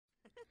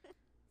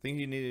think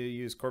you need to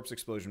use corpse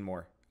explosion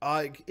more.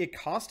 It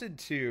costed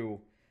 2,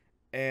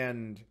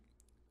 and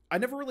I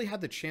never really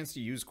had the chance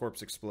to use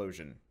corpse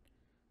explosion.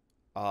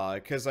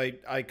 Because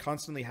I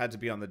constantly had to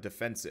be on the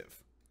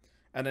defensive.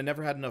 And I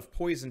never had enough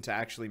poison to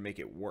actually make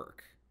it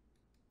work.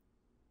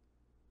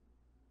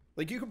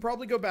 Like, you could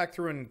probably go back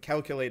through and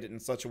calculate it in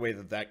such a way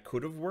that that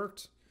could have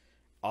worked.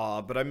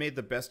 But I made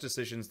the best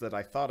decisions that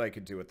I thought I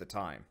could do at the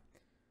time.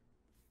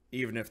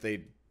 Even if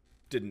they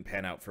didn't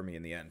pan out for me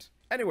in the end.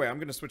 Anyway, I'm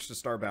going to switch to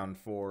Starbound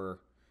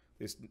for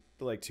at least,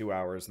 like, 2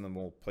 hours, and then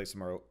we'll play some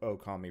more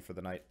Okami for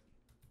the night.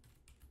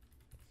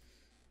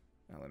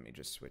 Now let me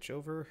just switch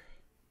over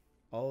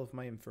all of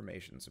my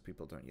information so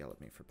people don't yell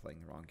at me for playing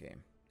the wrong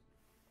game.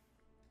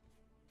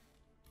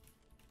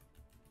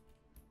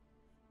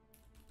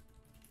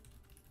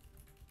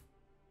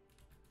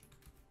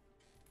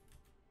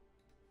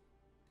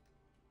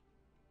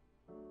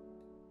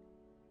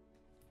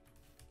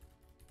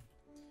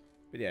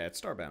 But yeah,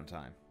 it's Starbound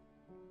time.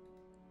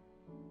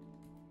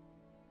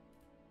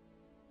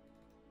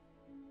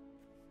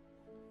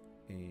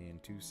 In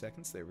 2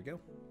 seconds, there we go.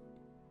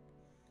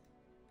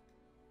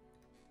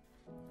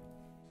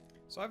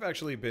 So I've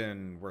actually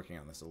been working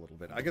on this a little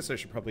bit. I guess I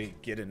should probably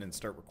get in and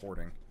start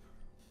recording.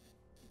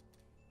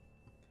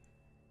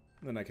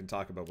 Then I can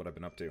talk about what I've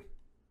been up to.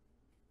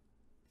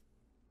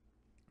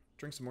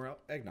 Drink some more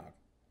eggnog.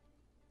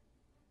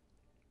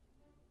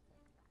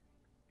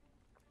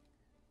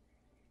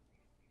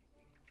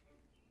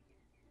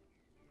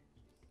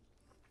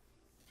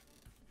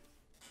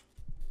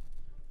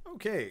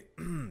 Okay.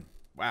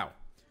 Wow.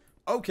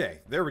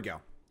 Okay, there we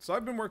go. So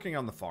I've been working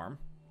on the farm.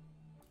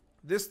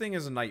 This thing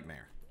is a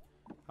nightmare.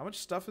 How much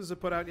stuff has it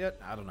put out yet?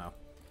 I don't know.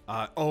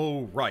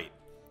 Oh, right.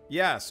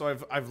 Yeah, so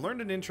I've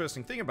learned an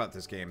interesting thing about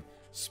this game.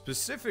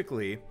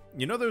 Specifically,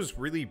 you know those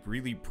really,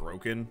 really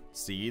broken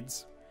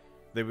seeds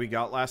that we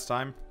got last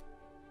time?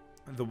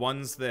 The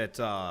ones that,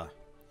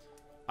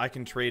 I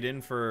can trade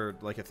in for,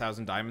 like,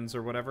 1,000 diamonds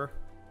or whatever?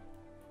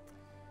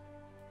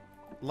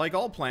 Like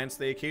all plants,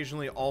 they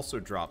occasionally also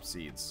drop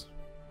seeds.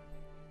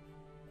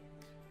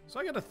 So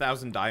I got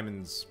 1,000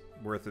 diamonds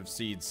worth of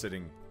seeds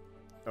sitting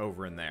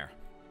over in there.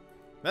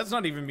 That's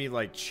not even me,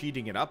 like,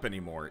 cheating it up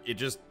anymore. It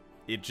just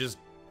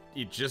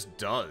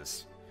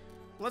does.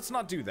 Let's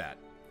not do that.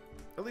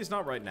 At least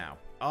not right now.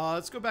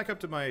 Let's go back up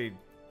to my...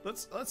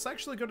 Let's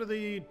actually go to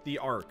the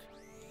Ark.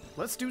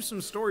 Let's do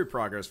some story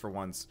progress for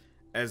once,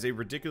 as a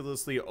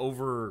ridiculously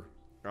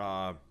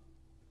overfunded...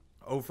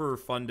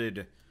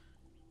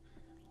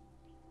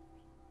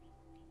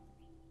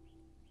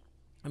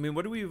 I mean,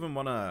 what do we even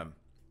want to...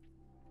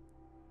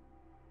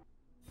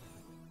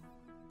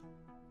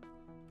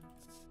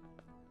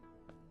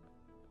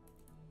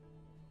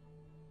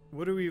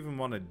 What do we even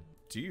want to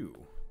do?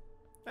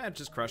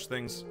 Just crush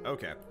things.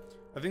 Okay.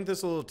 I think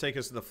this will take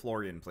us to the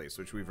Florian place,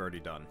 which we've already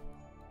done.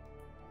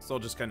 So I'll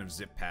just kind of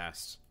zip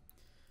past.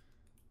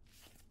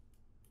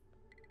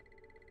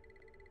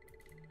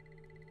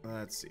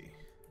 Let's see.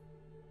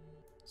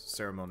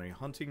 Ceremony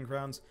hunting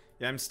grounds.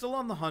 Yeah, I'm still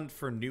on the hunt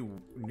for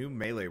new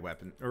melee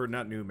weapon, or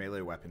not new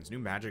melee weapons, new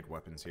magic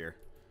weapons here.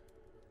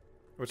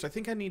 Which I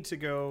think I need to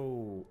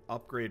go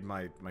upgrade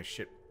my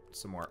ship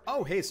some more.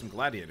 Oh, hey, some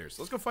gladiators.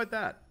 Let's go fight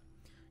that.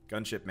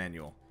 Gunship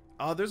manual.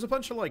 There's a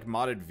bunch of, like,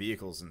 modded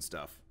vehicles and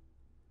stuff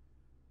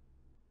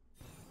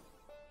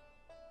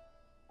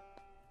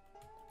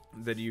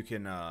that you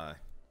can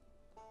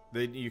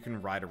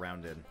ride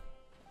around in.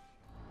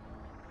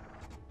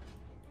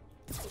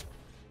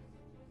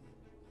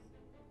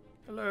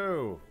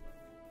 Hello.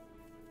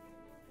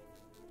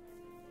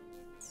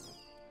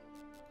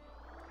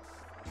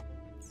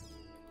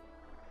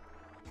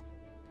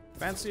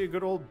 Fancy a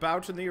good old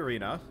bout in the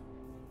arena?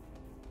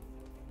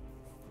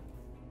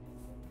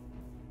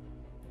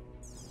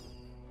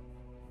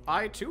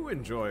 I too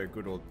enjoy a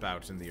good old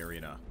bout in the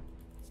arena.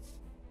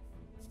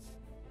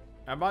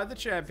 Am I the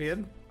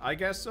champion? I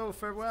guess so,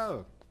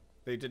 farewell.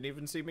 They didn't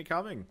even see me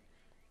coming.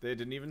 They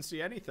didn't even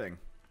see anything.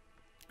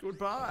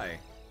 Goodbye.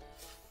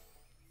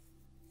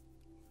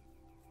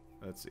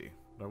 Let's see.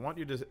 What I want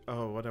you to...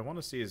 Oh, what I want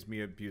to see is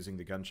me abusing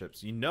the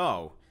gunships. You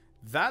know,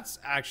 that's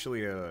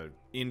actually a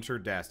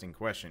interdasting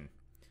question.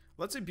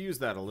 Let's abuse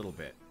that a little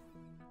bit.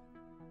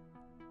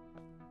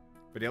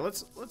 But yeah,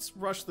 let's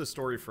rush the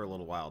story for a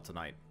little while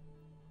tonight.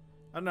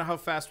 I don't know how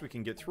fast we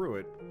can get through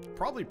it.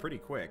 Probably pretty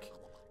quick.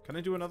 Can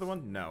I do another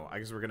one? No, I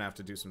guess we're gonna have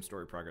to do some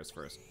story progress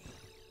first.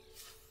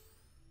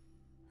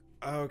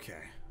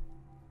 Okay.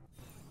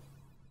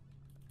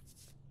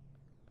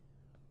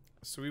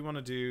 So we want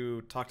to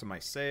do talk to my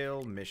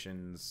sail,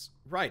 missions.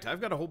 Right,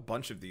 I've got a whole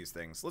bunch of these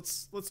things.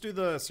 Let's do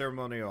the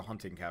ceremonial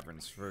hunting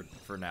caverns for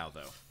now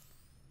though.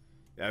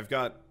 Yeah, I've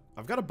got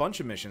a bunch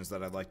of missions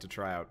that I'd like to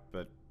try out,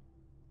 but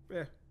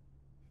eh.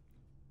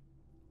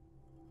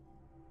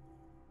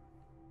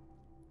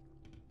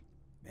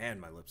 Man,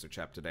 my lips are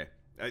chapped today.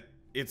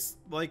 It's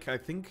like, I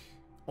think,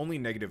 only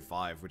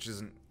 -5, which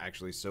isn't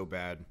actually so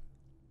bad.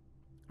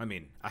 I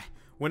mean,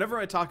 whenever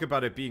I talk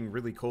about it being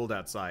really cold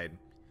outside,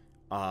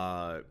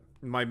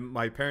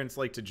 my parents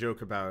like to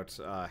joke about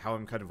how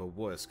I'm kind of a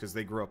wuss because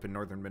they grew up in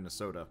northern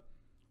Minnesota.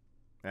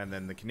 And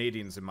then the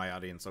Canadians in my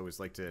audience always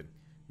like to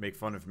make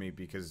fun of me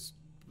because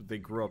they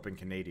grew up in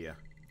Canada.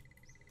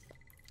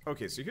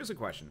 Okay, so here's a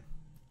question.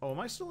 Oh, am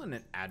I still in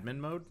an admin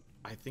mode?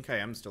 I think I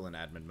am still in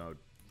admin mode.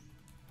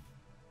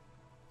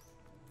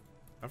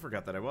 I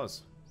forgot that I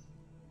was.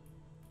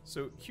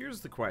 So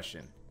here's the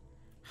question.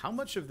 How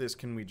much of this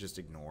can we just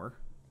ignore?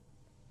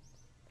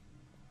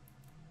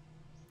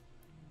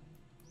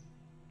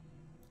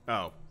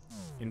 Oh,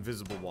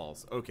 invisible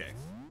walls. Okay.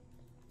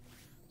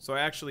 So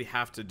I actually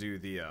have to do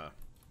the,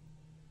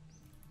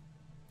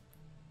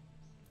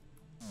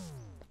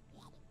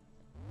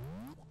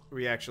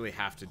 we actually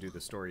have to do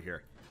the story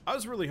here. I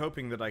was really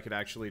hoping that I could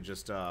actually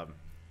just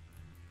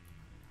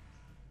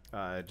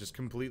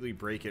completely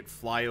break it,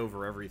 fly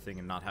over everything,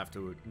 and not have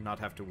to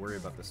worry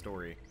about the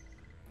story.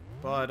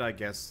 But I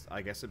guess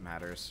it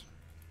matters.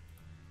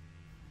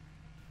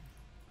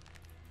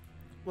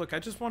 Look, I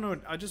just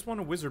want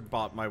to wizard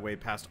bot my way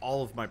past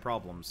all of my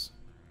problems.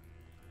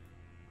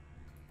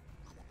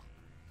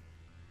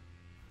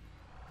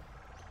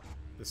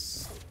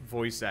 This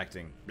voice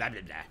acting, blah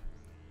blah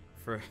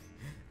blah.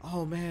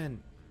 Oh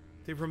man,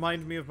 they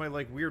remind me of my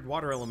like weird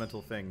water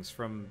elemental things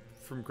from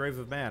Grave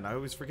of Man. I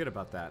always forget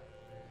about that.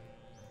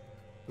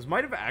 This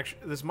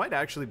might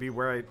actually be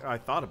where I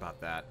thought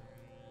about that.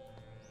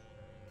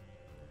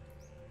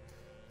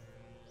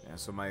 Yeah,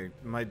 so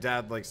my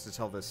dad likes to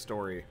tell this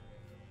story.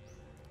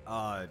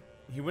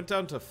 He went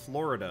down to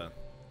Florida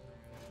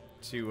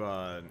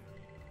to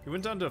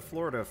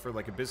for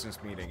like a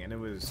business meeting, and it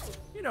was,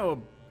 you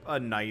know, a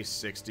nice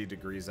 60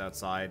 degrees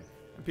outside,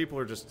 and people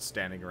are just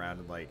standing around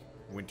in like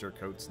winter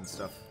coats and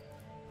stuff,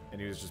 and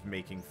he was just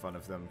making fun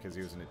of them because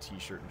he was in a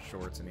t-shirt and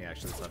shorts, and he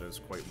actually thought it was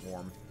quite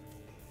warm.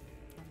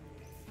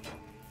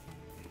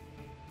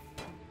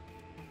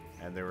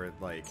 And they were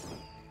like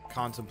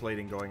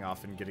contemplating going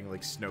off and getting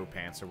like snow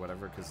pants or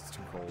whatever because it's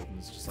too cold, and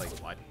it's just like,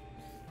 what?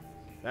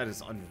 That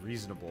is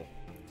unreasonable.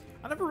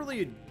 I never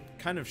really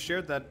kind of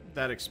shared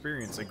that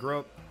experience. I grew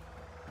up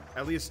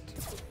at least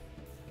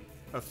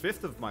a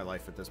fifth of my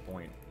life at this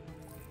point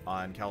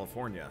in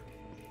California.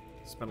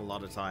 Spent a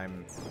lot of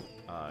time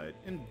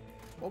in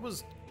what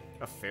was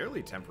a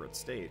fairly temperate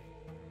state.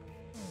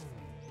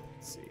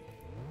 Let's see.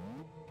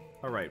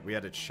 Alright, we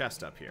had a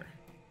chest up here.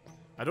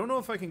 I don't know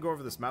if I can go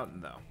over this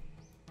mountain, though.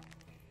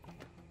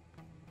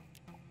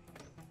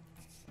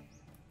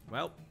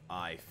 Well,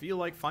 I feel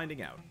like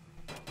finding out.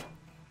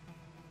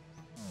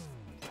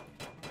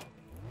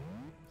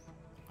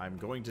 I'm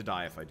going to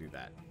die if I do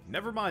that.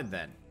 Never mind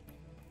then.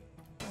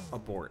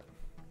 Abort.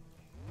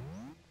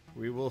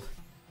 We will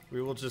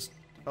just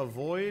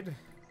avoid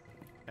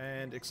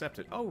and accept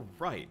it. Oh,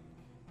 right.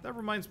 That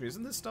reminds me,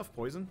 isn't this stuff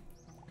poison?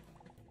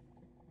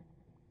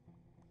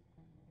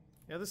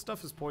 Yeah, this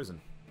stuff is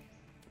poison.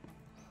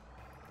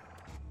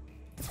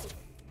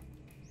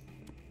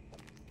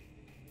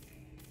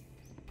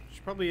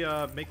 Should probably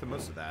make the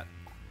most of that,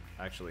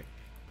 actually.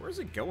 Where is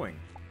it going?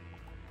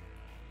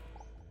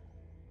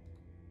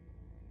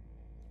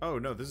 Oh,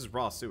 no, this is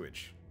raw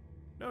sewage.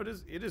 No,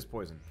 it is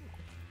poison.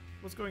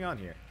 What's going on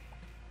here?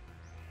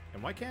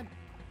 And why can't...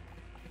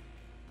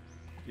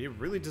 It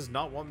really does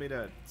not want me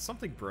to...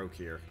 Something broke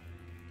here.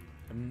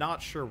 I'm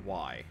not sure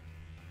why.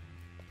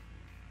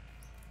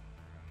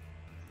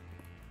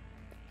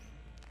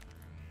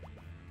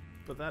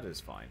 But that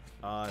is fine.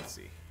 Let's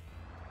see.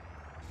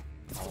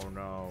 Oh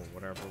no,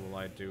 whatever will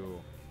I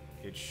do?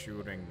 It's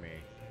shooting me.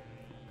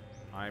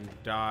 I'm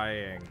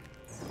dying.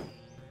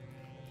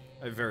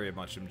 I very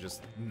much am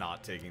just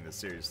not taking this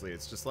seriously.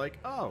 It's just like,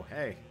 oh,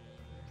 hey.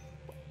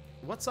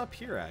 What's up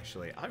here,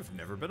 actually? I've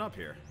never been up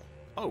here.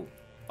 Oh,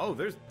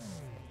 there's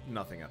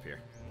nothing up here.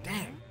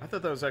 Dang, I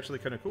thought that was actually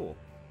kind of cool.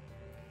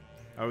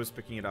 I was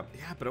picking it up.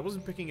 Yeah, but I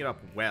wasn't picking it up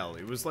well.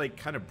 It was, like,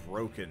 kind of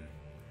broken.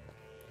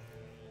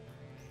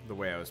 The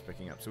way I was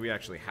picking up. So we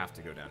actually have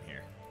to go down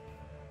here.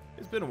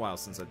 It's been a while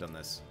since I've done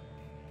this.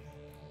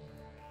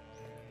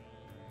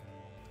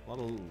 A lot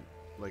of,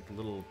 like,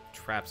 little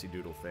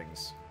trapsy-doodle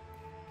things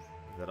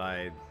that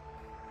I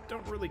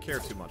don't really care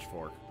too much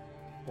for.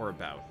 Or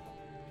about.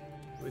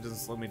 It really doesn't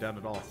slow me down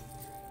at all.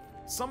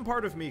 Some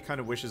part of me kind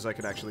of wishes I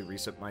could actually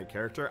reset my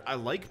character. I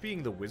like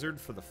being the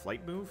wizard for the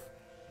flight move.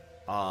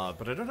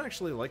 But I don't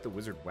actually like the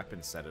wizard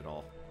weapon set at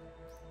all.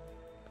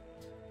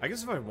 I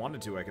guess if I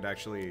wanted to, I could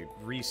actually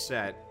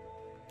reset,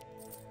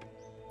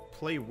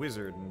 play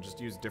wizard, and just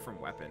use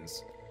different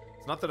weapons.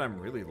 It's not that I'm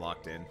really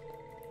locked in.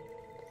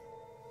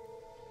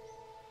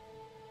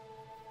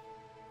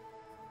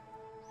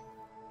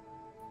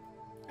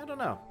 I don't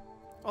know.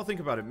 I'll think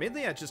about it.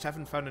 Mainly, I just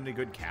haven't found any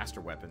good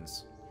caster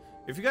weapons.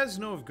 If you guys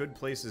know of good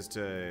places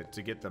to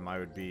get them, I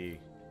would be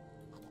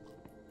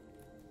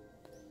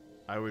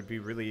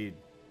really,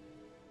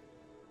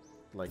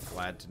 like,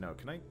 glad to know.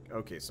 Can I?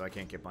 Okay, so I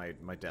can't get my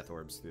death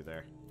orbs through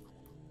there.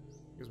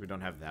 Because we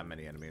don't have that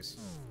many enemies.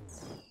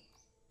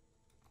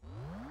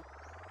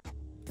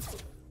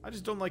 I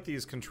just don't like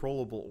these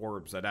controllable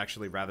orbs. I'd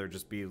actually rather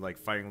just be, like,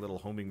 firing little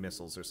homing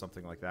missiles or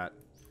something like that.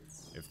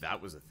 If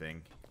that was a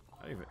thing.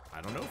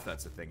 I don't know if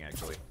that's a thing,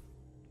 actually.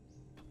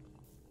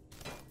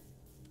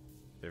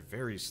 They're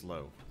very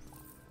slow.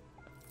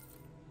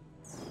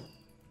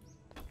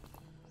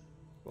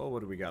 Well,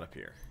 what do we got up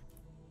here?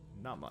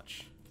 Not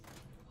much.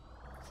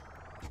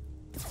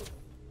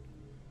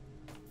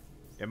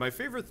 Yeah, my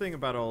favorite thing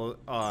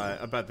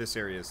about this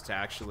area is to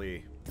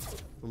actually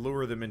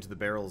lure them into the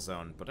barrel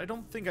zone, but I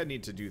don't think I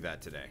need to do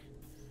that today.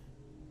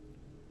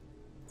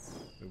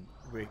 The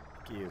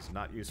wiki is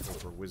not useful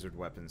for wizard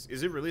weapons.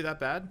 Is it really that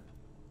bad?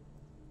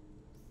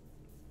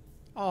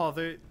 Oh,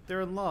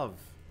 they're in love.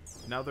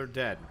 Now they're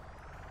dead.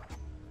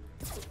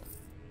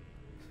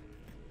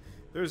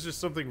 There's just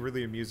something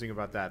really amusing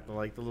about that.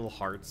 Like the little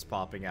hearts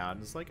popping out.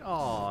 And it's like,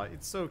 oh,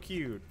 it's so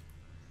cute.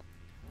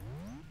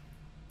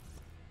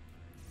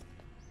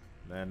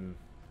 Then,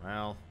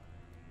 well,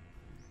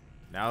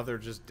 now they're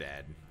just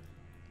dead.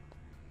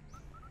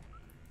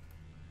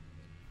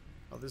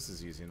 Oh, this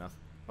is easy enough.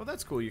 Oh,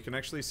 that's cool. You can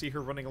actually see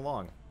her running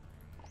along.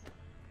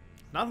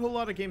 Not a whole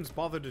lot of games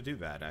bother to do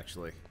that,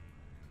 actually.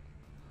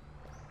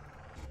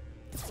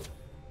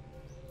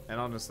 And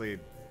honestly,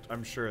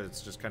 I'm sure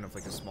it's just kind of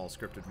like a small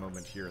scripted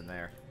moment here and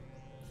there.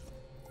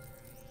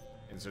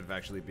 Instead of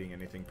actually being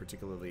anything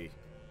particularly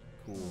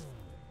cool.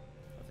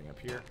 Nothing up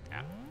here.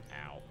 Ow.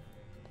 Ow.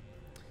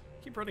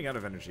 Keep running out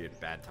of energy at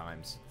bad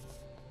times.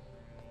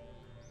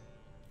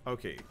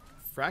 Okay.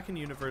 Fracken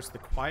Universe, the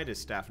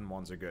quietest staff and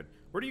wands are good.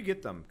 Where do you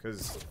get them?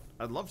 Because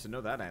I'd love to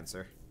know that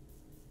answer.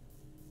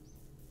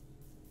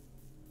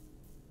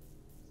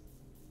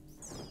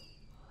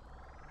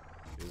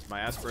 Is my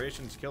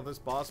aspiration to kill this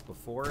boss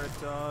before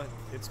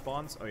it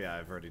spawns? Oh yeah,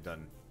 I've already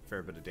done a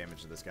fair bit of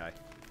damage to this guy.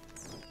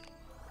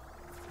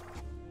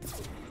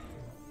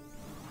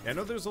 Yeah, I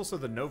know there's also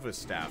the Nova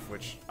Staff,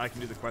 which I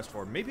can do the quest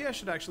for. Maybe I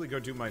should actually go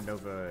do my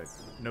Nova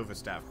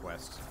Staff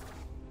quest.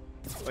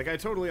 Like, I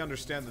totally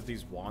understand that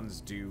these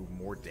wands do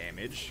more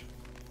damage.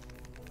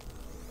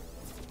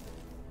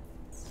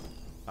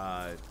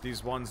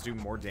 These wands do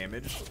more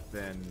damage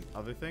than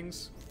other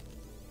things.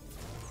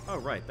 Oh,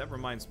 right, that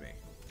reminds me.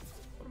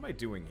 What am I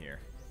doing here?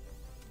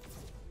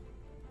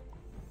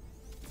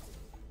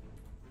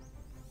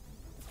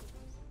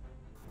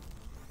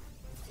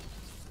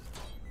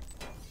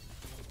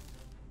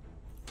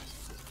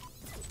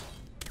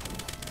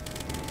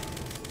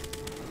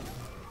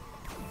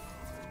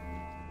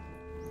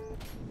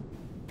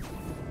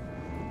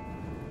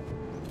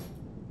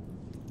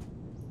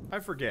 I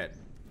forget.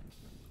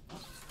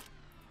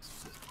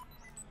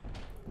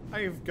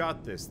 I've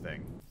got this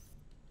thing.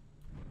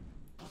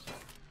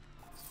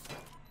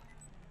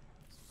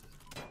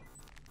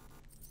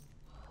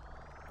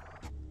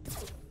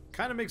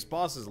 Kind of makes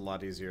bosses a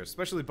lot easier,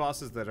 especially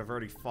bosses that have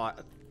already fought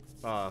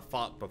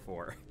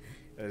before.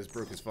 That is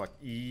broke as fuck.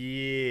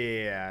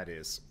 Yeah, it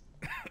is.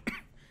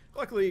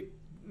 Luckily,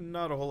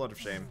 not a whole lot of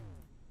shame.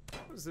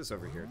 What is this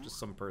over here? Just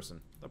some person.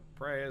 The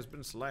prey has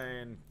been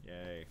slain.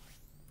 Yay.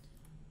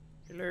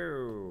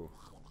 Hello.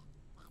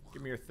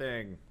 Give me your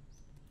thing.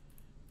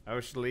 I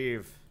should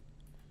leave.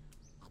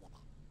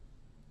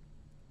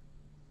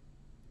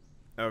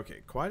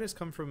 Okay, Quietus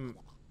come from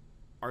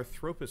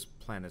Arthropus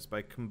planets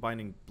by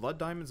combining blood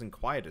diamonds and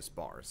Quietus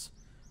bars.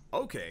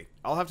 Okay,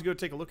 I'll have to go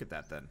take a look at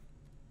that then.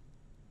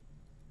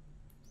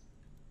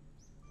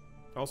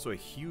 Also a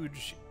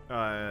huge,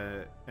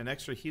 an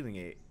extra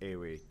healing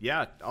AoE.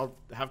 Yeah, I'll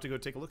have to go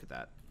take a look at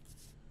that.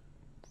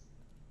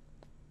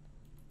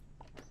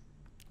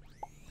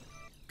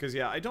 Because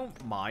yeah, I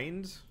don't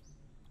mind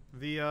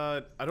the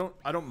I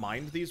don't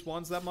mind these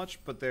ones that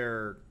much, but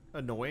they're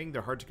annoying.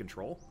 They're hard to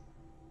control.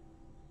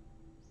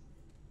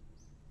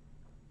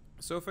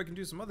 So if I can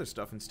do some other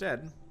stuff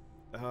instead,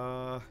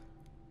 I'd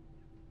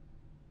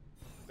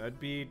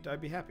be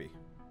happy.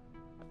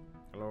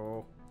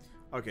 Hello.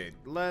 Okay,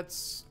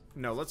 let's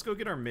go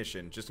get our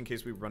mission just in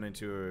case we run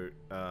into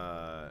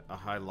a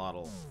high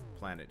lotl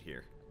planet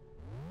here.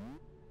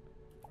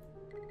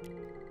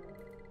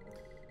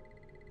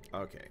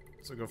 Okay,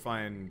 so go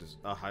find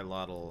a high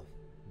lotl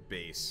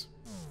base.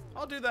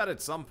 I'll do that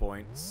at some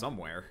point,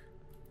 somewhere.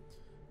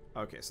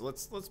 Okay, so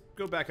let's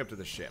go back up to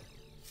the ship.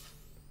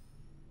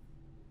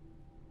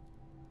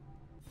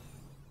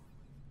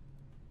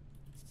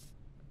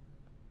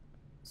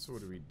 So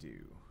what do we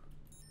do?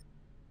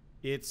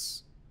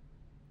 It's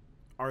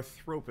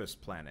Arthropus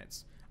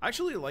planets. I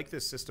actually like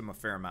this system a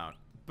fair amount,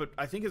 but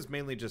I think it's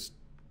mainly just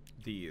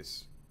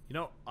these. You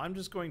know, I'm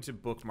just going to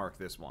bookmark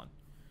this one.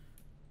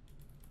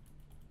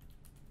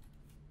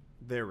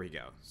 There we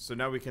go. So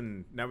now we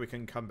can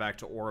come back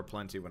to Aura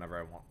Plenty whenever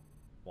I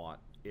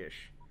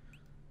want-ish.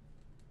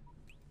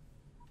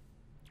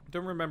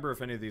 Don't remember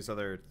if any of these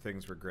other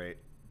things were great,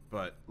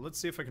 but let's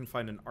see if I can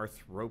find an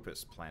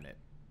Arthropus planet.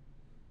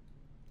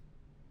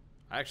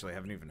 I actually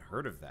haven't even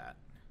heard of that.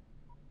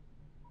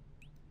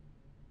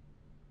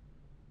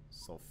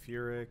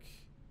 Sulfuric,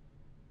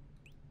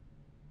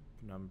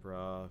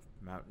 Penumbra,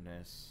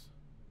 Mountainous.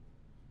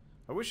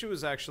 I wish it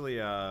was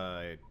actually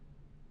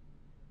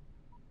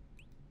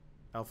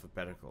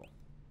alphabetical.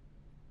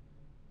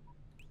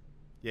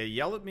 Yeah,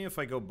 yell at me if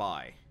I go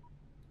by.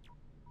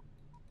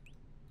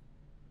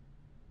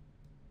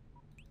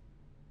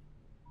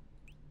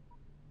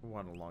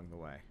 one along the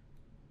way.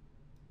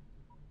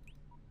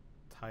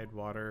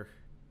 Tidewater.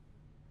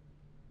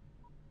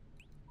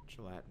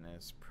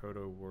 Gelatinous.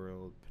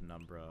 Proto-world.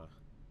 Penumbra.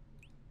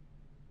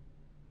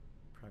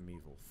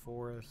 Primeval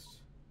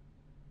forest.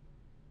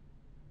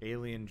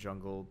 Alien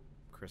jungle.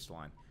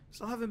 Crystalline.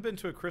 Still haven't been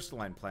to a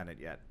crystalline planet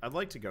yet. I'd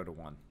like to go to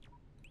one.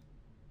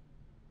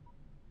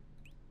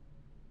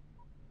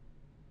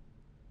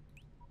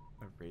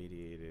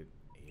 Irradiated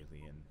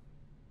alien.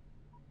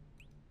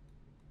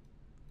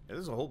 Yeah,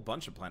 there's a whole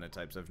bunch of planet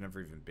types I've never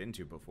even been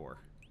to before.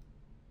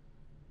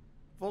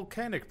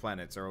 Volcanic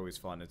planets are always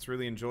fun. It's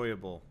really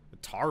enjoyable. A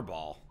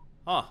tarball.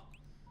 Huh.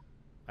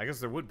 I guess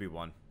there would be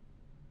one.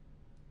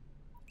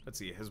 Let's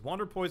see. Has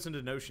water poisoned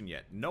an ocean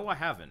yet? No, I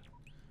haven't.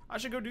 I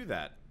should go do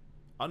that.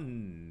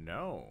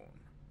 Unknown.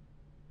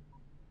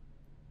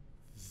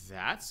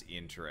 That's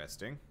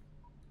interesting.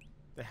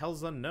 The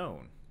hell's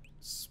unknown?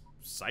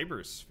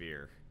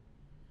 Cybersphere.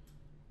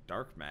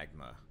 Dark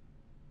magma.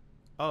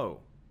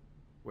 Oh.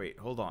 Wait,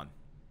 hold on.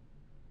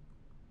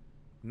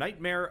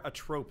 Nightmare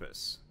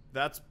Atropos.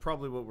 That's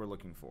probably what we're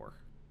looking for.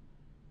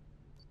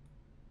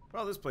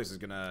 Well, this place is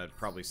gonna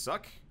probably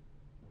suck.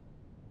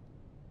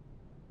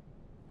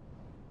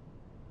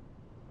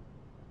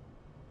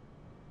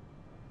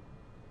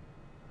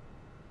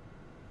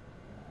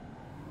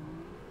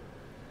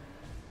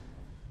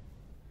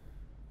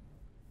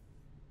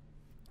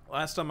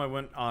 Last time I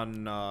went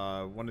on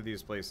one of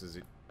these places,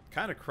 it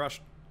kind of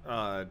crushed,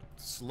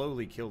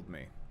 slowly killed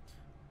me.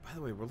 By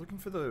the way, we're looking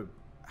for the...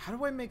 How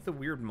do I make the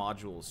weird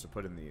modules to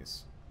put in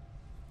these?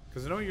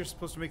 Because I know you're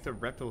supposed to make the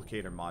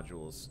replicator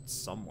modules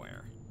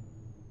somewhere.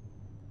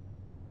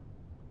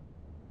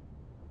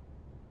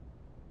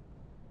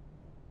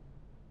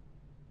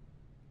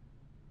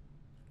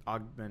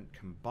 Augment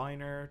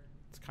combiner.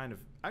 It's kind of...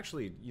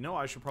 Actually, you know,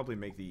 I should probably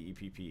make the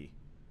EPP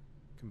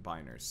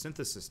combiner.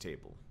 Synthesis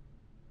table.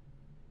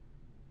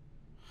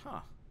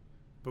 Huh.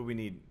 But we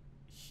need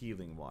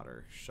healing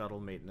water. Shuttle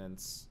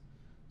maintenance.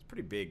 It's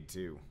pretty big,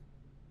 too.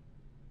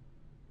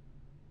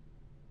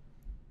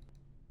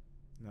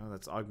 No,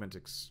 that's augment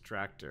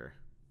extractor.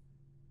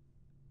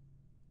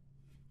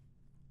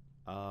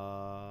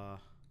 Oh.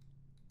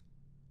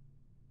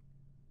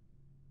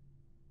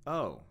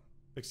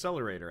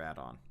 Accelerator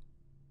add-on.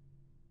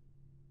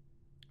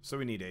 So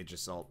we need age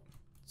assault.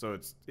 So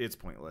it's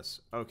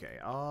pointless. Okay,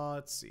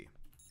 let's see.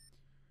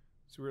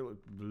 So we're like...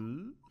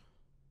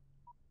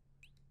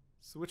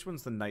 So which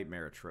one's the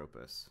Nightmare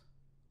Atropos?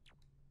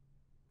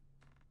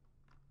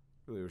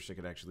 Really wish I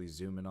could actually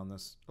zoom in on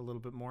this a little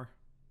bit more.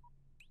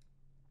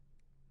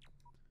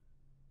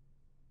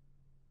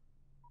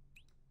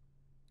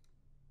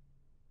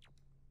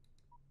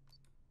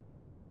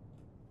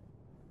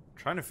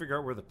 Trying to figure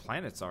out where the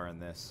planets are in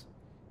this.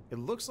 It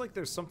looks like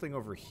there's something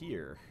over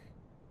here.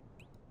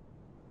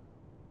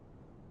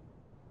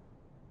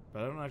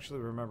 But I don't actually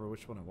remember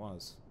which one it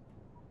was.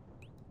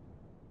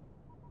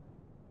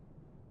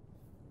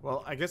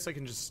 Well, I guess I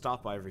can just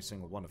stop by every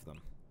single one of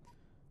them.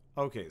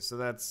 Okay, so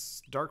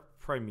that's Dark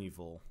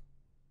Primeval.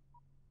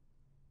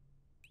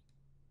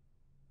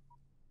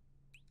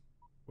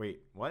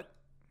 Wait, what?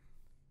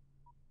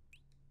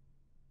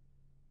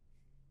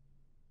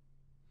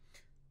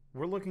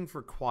 We're looking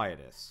for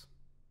Quietus.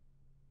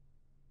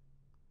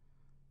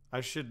 I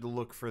should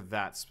look for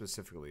that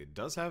specifically. It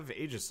does have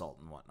age assault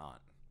and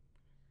whatnot.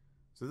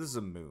 So this is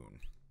a moon.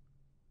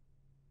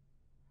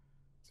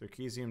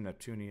 Zircesium,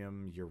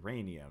 Neptunium,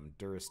 Uranium,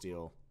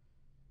 Durasteel.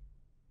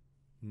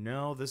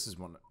 No, this is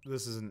one.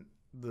 This isn't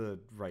the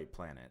right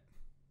planet.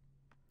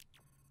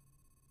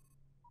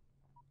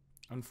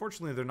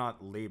 Unfortunately, they're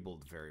not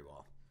labeled very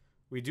well.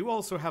 We do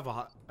also have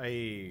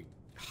a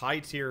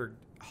high-tier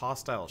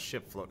hostile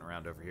ship floating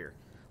around over here.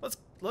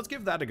 Let's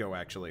give that a go,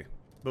 actually,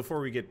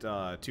 before we get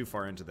too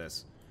far into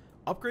this.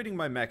 Upgrading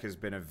my mech has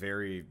been a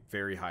very,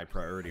 very high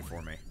priority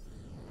for me.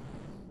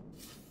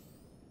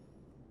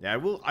 Yeah,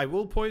 I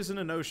will poison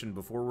an ocean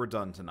before we're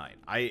done tonight.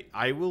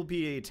 I will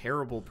be a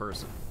terrible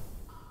person.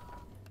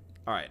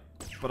 Alright,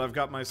 but I've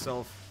got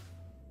myself...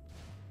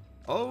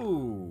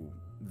 Oh,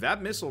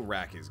 that missile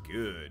rack is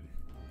good.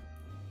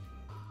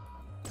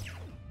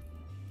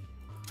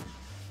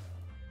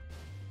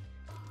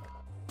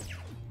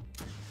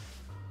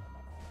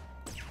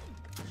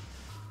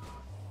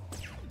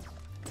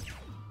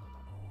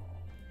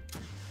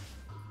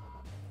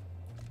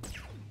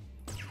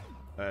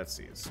 Let's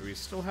see, so we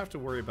still have to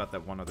worry about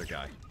that one other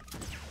guy.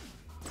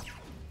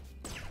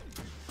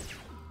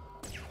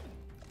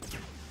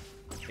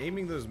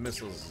 Aiming those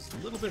missiles is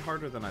a little bit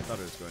harder than I thought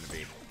it was going to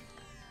be.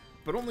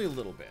 But only a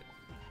little bit.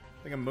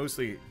 I think I'm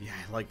mostly... Yeah,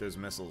 I like those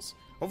missiles.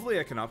 Hopefully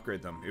I can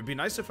upgrade them. It would be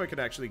nice if I could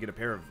actually get a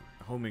pair of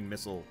homing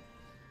missile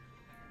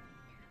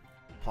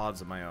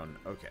pods of my own.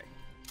 Okay.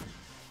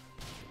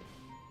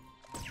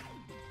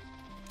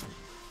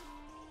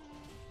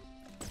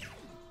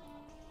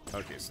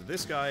 Okay, so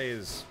this guy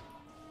is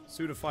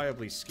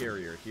pseudofiably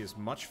scarier. He is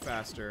much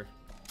faster.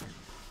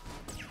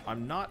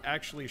 I'm not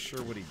actually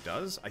sure what he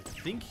does. I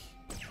think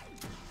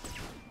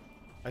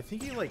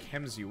he, like,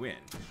 hems you in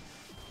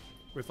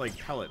with, like,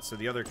 pellets, so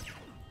the other...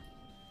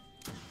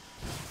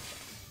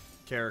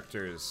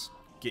 characters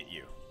get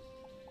you.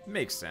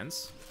 Makes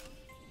sense.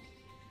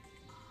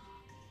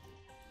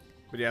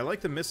 But yeah, I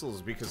like the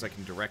missiles because I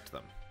can direct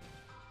them.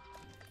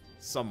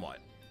 Somewhat.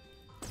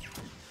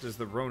 Does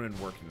the Ronin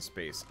work in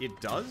space? It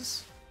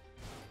does?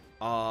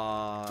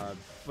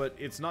 But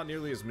it's not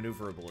nearly as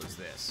maneuverable as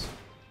this.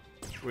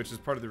 Which is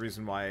part of the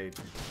reason why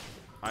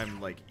I'm,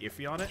 like,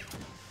 iffy on it.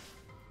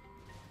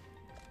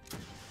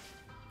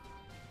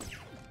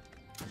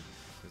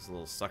 This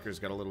little sucker's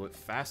got a little bit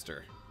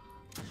faster.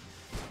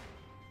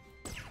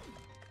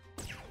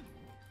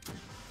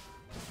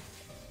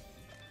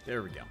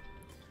 There we go.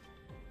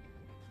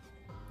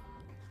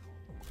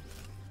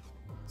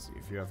 Let's see,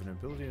 if you have an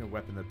ability and a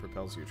weapon that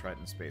propels you, try it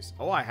in space.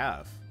 Oh, I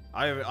have.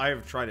 I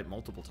have tried it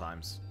multiple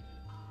times.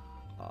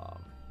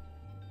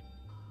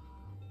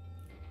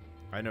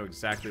 I know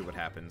exactly what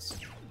happens.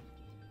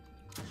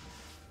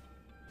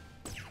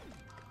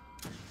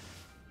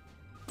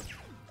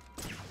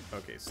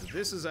 Okay, so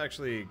this is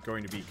actually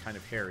going to be kind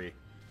of hairy.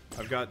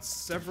 I've got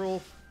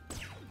several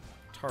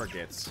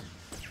targets,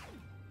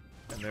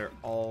 and they're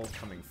all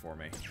coming for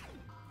me.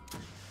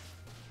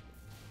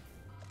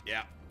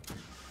 Yeah.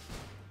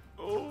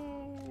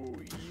 Oh,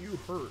 you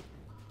hurt.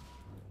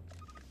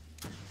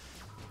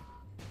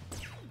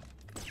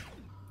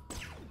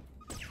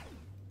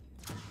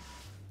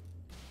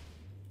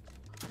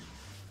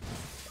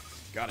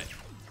 Got it.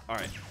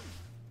 Alright.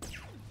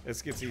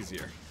 This gets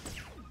easier.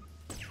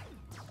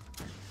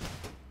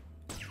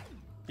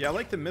 Yeah, I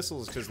like the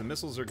missiles because the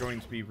missiles are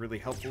going to be really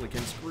helpful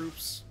against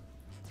groups.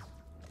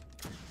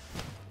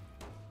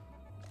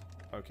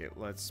 Okay,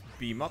 let's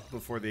beam up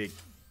before they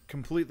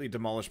completely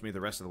demolish me the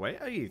rest of the way.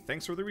 Hey,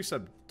 thanks for the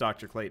resub,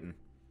 Dr. Clayton.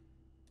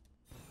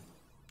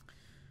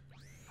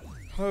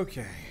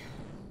 Okay.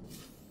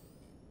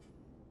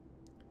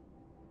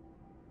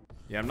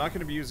 Yeah, I'm not going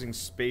to be using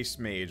Space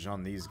Mage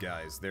on these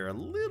guys. They're a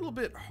little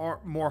bit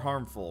more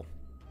harmful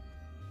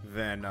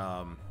than,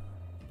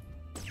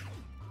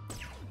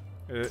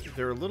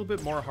 they're a little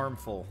bit more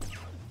harmful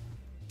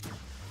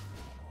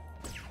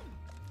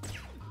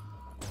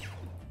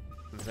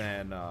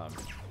than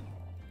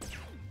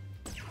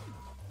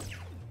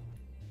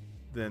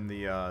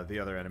the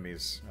other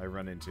enemies I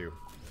run into.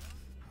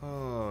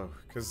 Oh,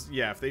 because,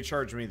 yeah, if they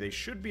charge me, they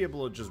should be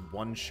able to just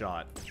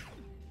one-shot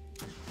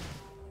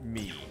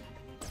me.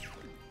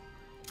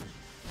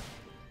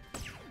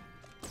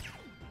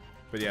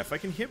 But yeah, if I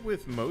can hit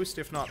with most,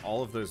 if not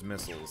all of those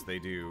missiles,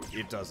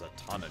 it does a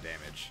ton of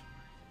damage.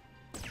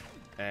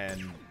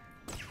 And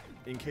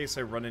in case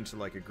I run into,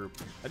 like, a group...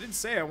 I did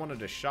say I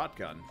wanted a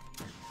shotgun.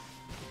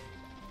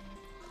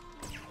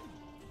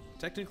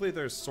 Technically,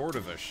 there's sort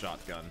of a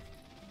shotgun.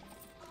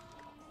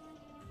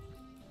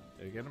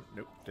 Did I get him?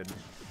 Nope, didn't.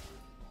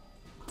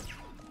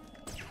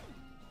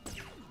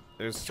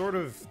 There's sort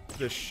of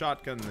the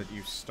shotgun that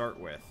you start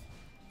with.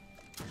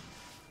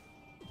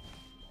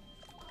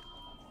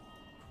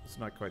 It's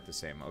not quite the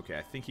same. Okay,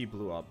 I think he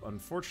blew up.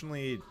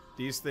 Unfortunately,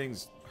 these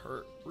things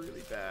hurt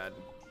really bad.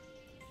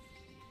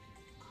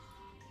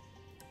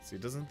 See,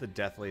 doesn't the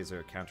death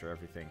laser counter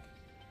everything?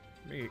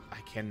 Maybe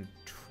I can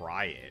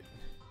try it.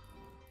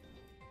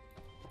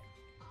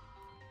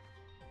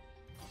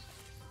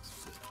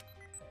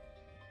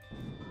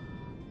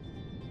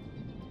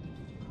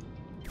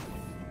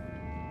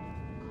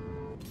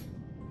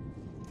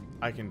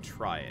 I can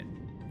try it.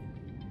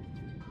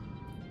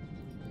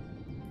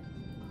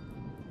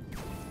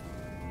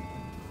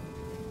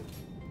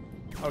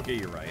 Okay,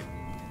 you're right.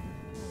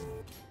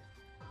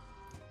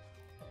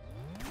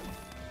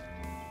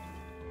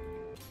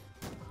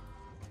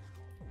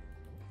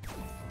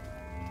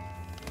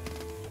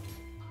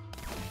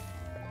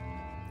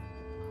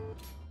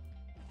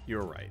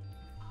 You're right.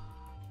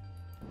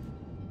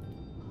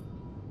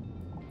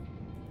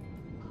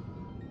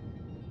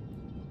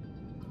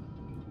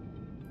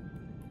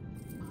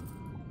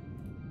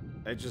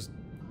 It just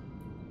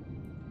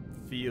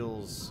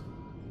feels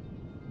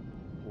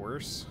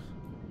worse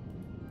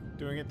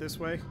doing it this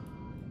way.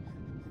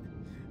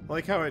 I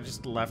like how I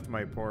just left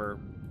my poor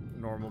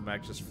normal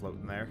mech just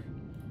floating there.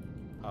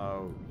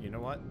 Oh, you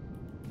know what?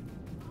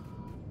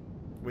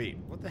 Wait,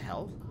 what the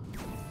hell?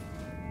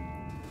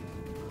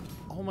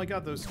 Oh my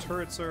god, those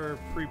turrets are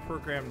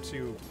pre-programmed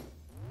to...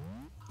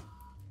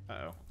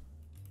 Uh-oh.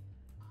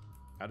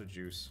 Out of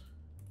juice.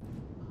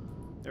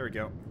 There we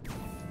go.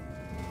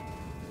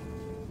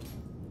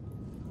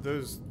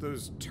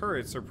 Those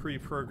turrets are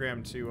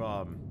pre-programmed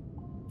to,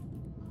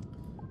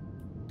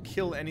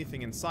 kill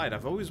anything inside.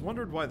 I've always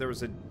wondered why there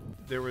was a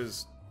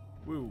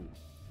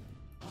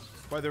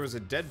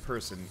dead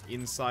person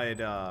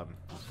inside,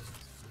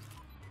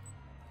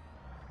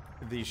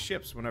 these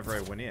ships whenever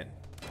I went in.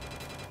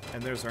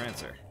 And there's our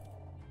answer.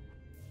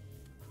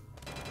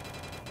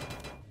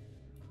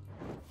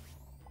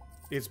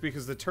 It's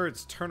because the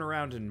turrets turn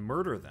around and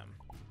murder them.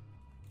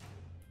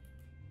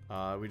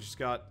 We just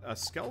got a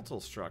skeletal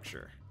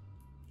structure.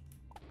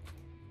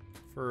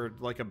 For,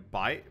 like, a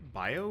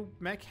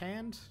biomech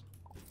hand?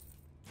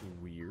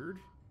 Weird.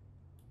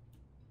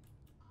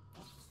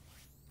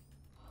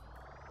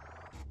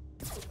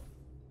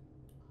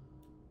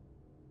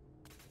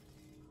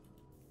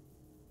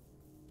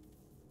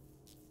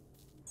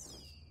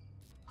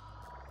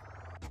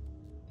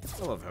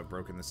 I love how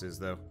broken this is,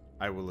 though.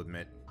 I will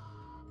admit.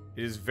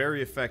 It is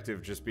very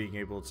effective just being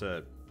able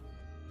to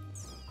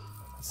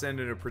send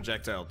in a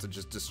projectile to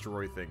just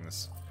destroy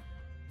things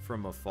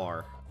from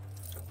afar.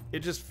 It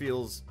just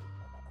feels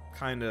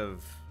kind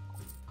of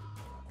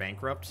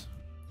bankrupt.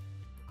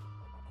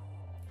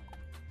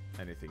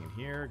 Anything in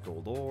here?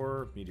 Gold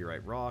ore,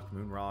 meteorite rock,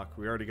 moon rock.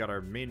 We already got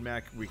our main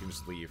mech. We can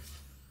just leave.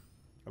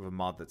 I have a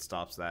mod that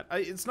stops that.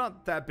 It's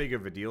not that big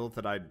of a deal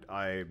that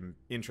I'm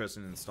interested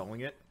in installing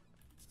it.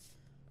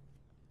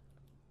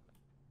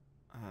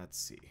 Let's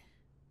see.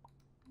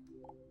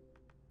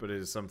 But it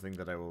is something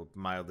that I will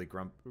mildly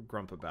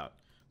grump about.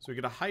 So we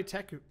get a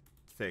high-tech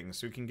thing,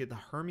 so we can get the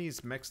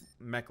Hermes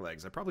mech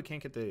legs. I probably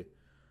can't get the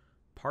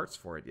parts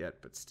for it yet,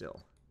 but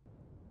still.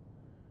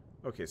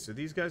 Okay, so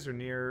these guys are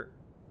near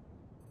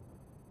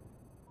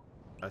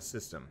a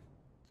system.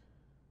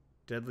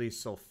 Deadly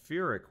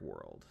sulfuric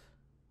world.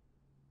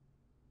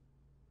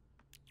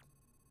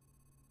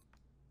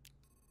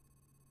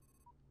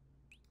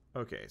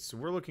 Okay, so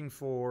we're looking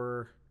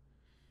for...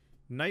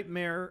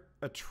 Nightmare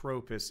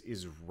Atropos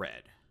is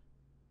red.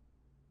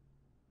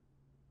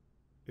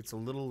 It's a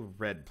little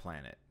red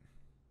planet.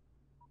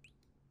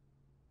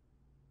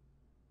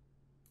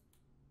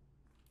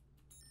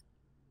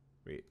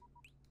 Wait.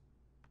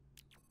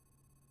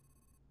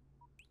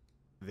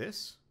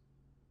 This?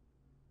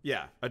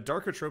 Yeah, a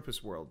dark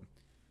Atropos world.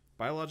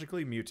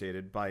 Biologically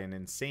mutated by an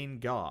insane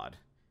god.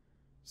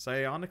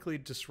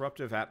 Psionically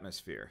disruptive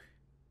atmosphere.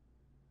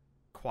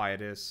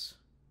 Quietus,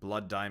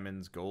 blood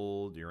diamonds,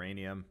 gold,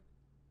 uranium.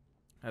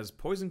 Has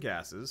poison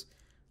gases,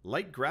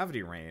 light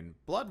gravity rain,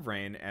 blood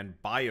rain, and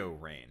bio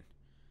rain.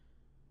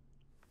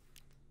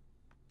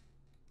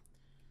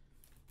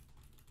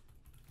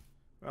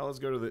 Well, let's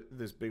go to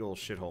this big old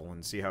shithole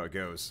and see how it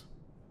goes.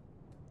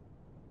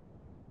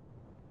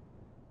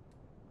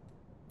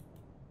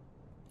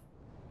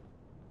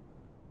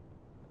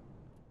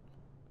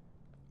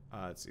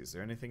 Let's see, is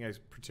there anything I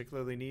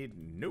particularly need?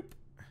 Nope.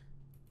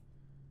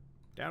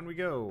 Down we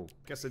go.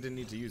 Guess I didn't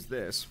need to use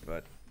this,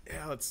 but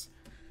yeah, let's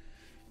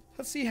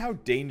see how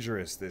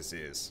dangerous this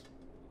is.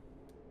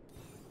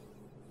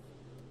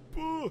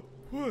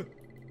 What?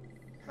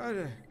 How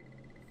did...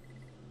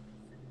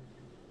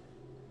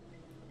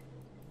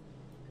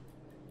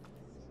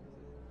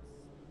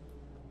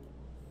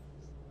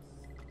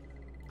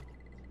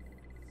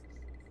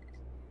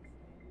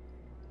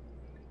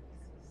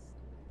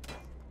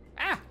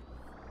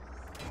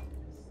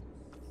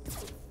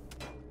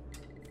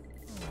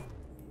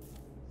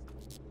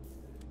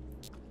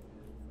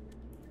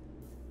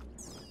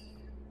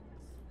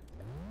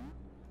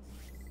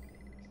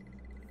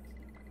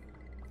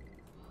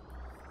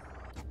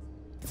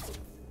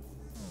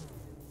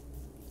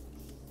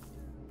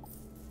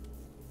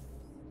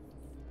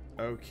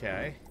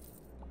 Okay.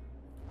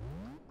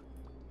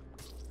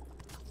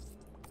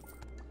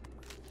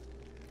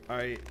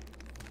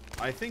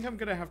 I think I'm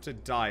gonna have to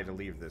die to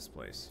leave this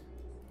place.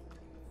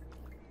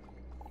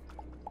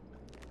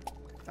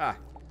 Ah.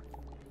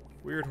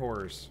 Weird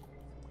horrors.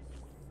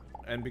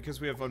 And because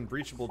we have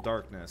unbreachable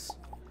darkness,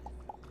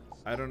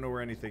 I don't know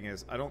where anything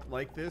is. I don't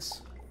like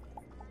this.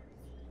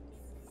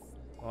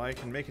 Well, I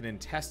can make an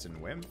intestine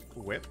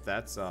whip.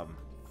 That's, I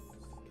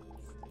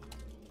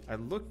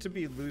look to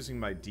be losing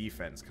my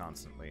defense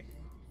constantly.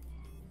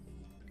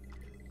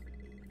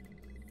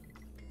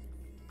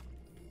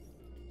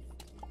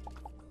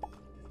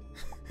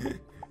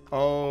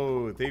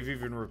 Oh, they've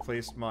even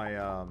replaced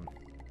my,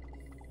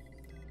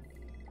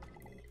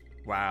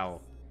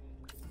 Wow.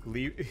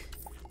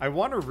 I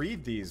want to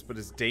read these, but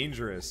it's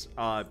dangerous.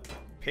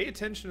 Pay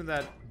attention to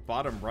that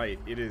bottom right.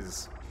 It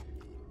is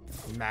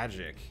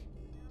magic.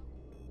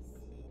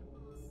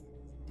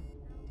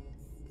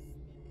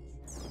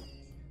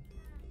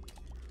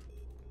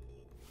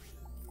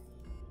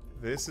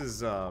 This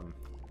is, let's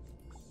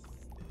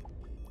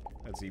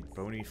see,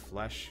 bony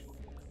flesh.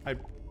 I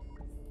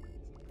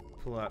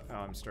pull out, oh,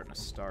 I'm starting to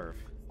starve.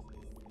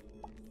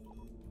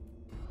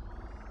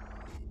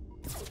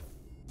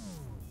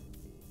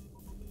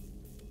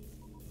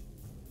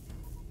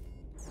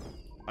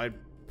 I'd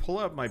pull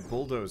out my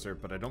bulldozer,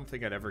 but I don't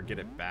think I'd ever get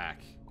it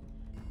back.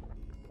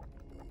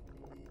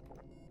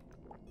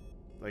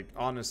 Like,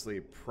 honestly,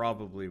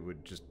 probably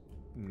would just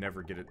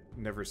never get it,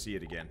 never see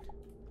it again.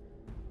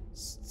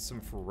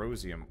 Some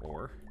ferrosium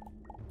ore.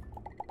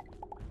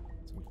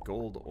 Some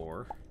gold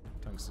ore.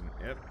 Tungsten,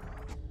 yep.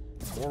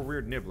 More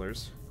weird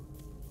nibblers.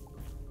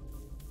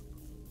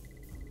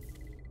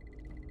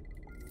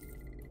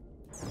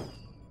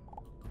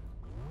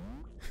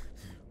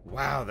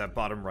 Wow, that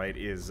bottom right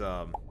is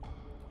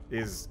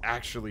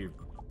actually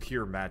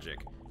pure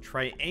magic.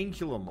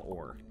 Triangulum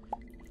ore.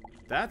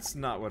 That's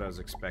not what I was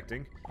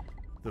expecting.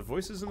 The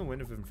voices in the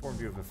wind have informed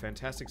you of a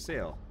fantastic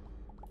sale.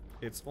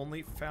 It's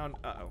only found...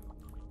 Uh-oh.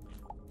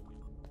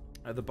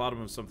 At the bottom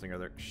of something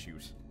other...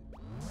 Shoot.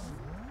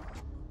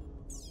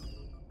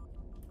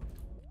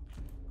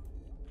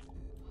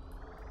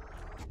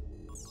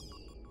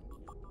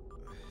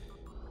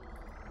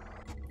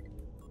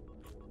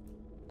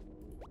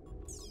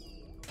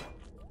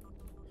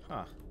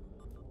 Huh.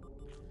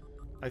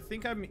 I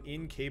think I'm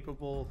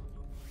incapable...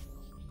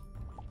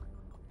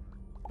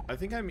 I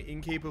think I'm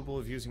incapable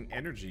of using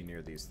energy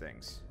near these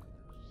things.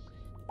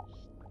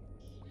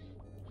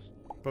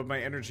 But my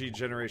energy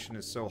generation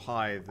is so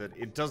high that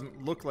it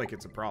doesn't look like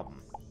it's a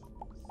problem.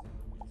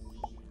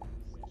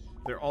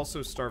 They're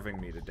also starving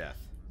me to death.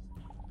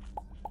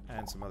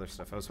 And some other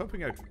stuff. I was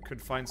hoping I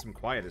could find some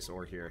quietus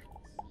ore here.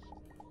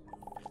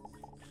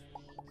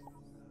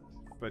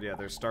 But yeah,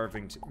 they're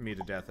starving me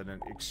to death at an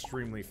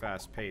extremely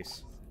fast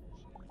pace.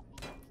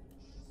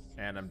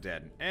 And I'm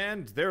dead.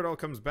 And there it all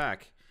comes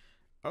back.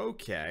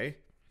 Okay.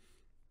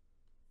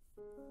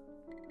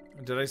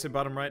 Did I say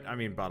bottom right? I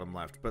mean bottom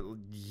left. But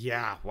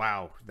yeah,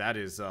 wow. That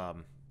is,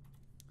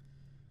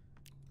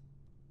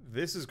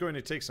 this is going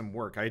to take some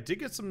work. I did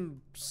get some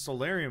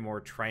solarium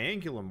ore,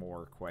 triangulum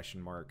ore,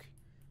 question mark.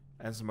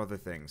 And some other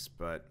things,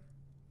 but...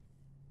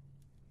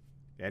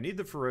 yeah, I need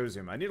the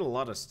ferrosium. I need a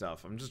lot of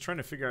stuff. I'm just trying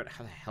to figure out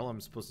how the hell I'm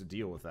supposed to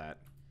deal with that.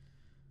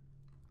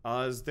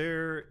 Is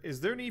there an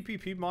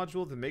EPP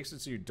module that makes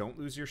it so you don't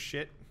lose your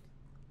shit?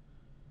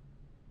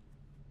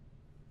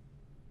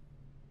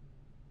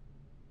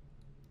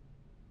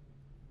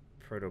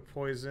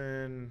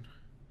 Proto-poison,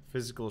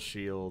 physical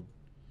shield.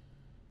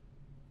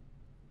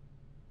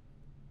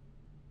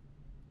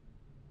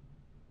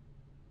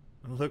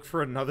 Look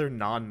for another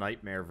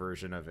non-nightmare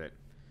version of it.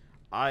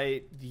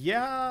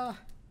 Yeah.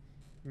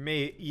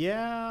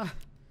 Yeah.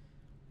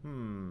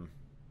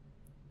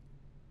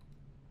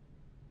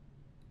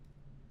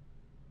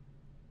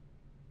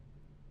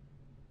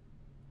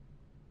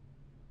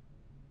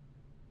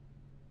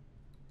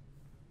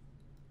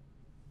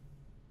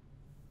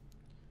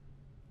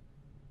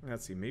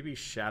 Let's see, maybe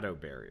Shadow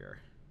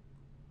Barrier.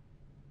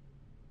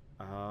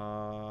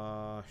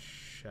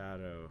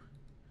 Shadow.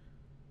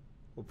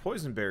 Well,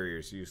 Poison Barrier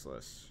is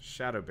useless.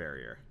 Shadow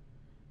Barrier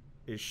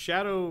is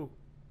Shadow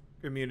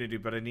immunity,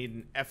 but I need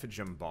an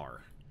Ephigem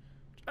bar.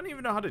 I don't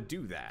even know how to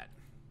do that.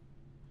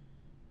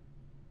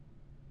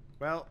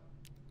 Well,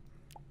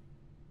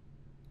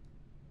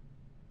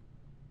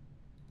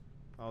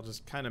 I'll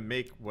just kind of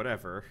make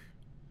whatever.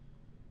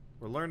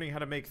 We're learning how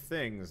to make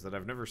things that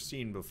I've never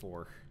seen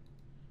before.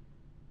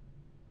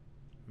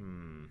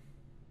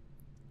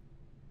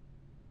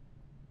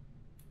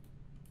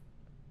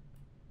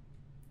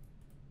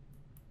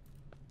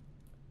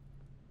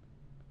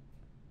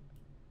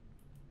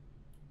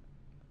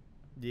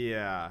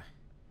 Yeah.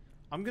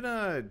 I'm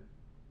gonna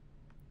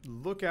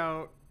look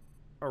out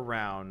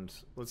around.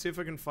 Let's see if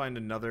I can find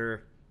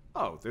another...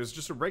 oh, there's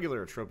just a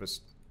regular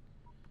Atropos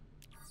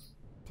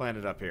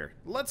planet up here.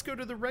 Let's go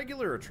to the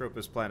regular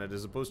Atropos planet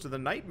as opposed to the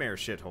nightmare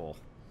shithole.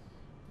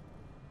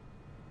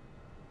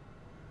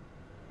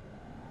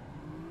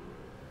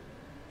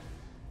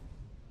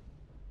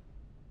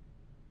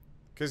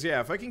 Because, yeah,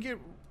 if I can get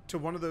to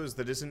one of those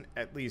that isn't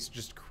at least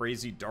just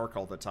crazy dark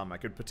all the time, I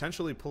could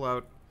potentially pull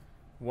out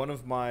one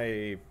of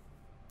my...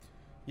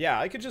 yeah,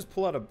 I could just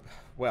pull out a...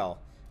 well,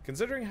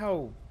 considering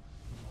how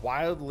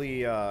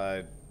wildly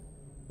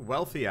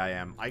wealthy I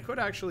am, I could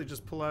actually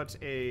just pull out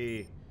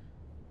a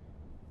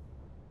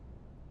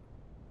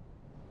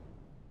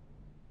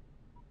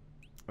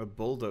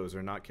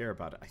bulldozer, not care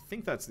about it. I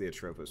think that's the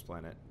Atropos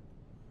planet.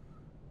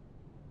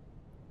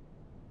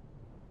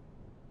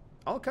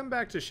 I'll come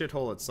back to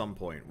shithole at some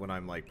point when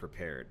I'm, like,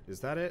 prepared. Is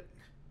that it?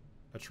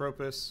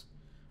 Atropos?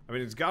 I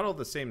mean, it's got all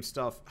the same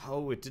stuff.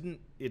 Oh, it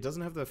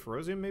doesn't have the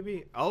ferrosium,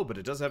 maybe? Oh, but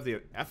it does have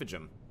the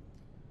Ephigem.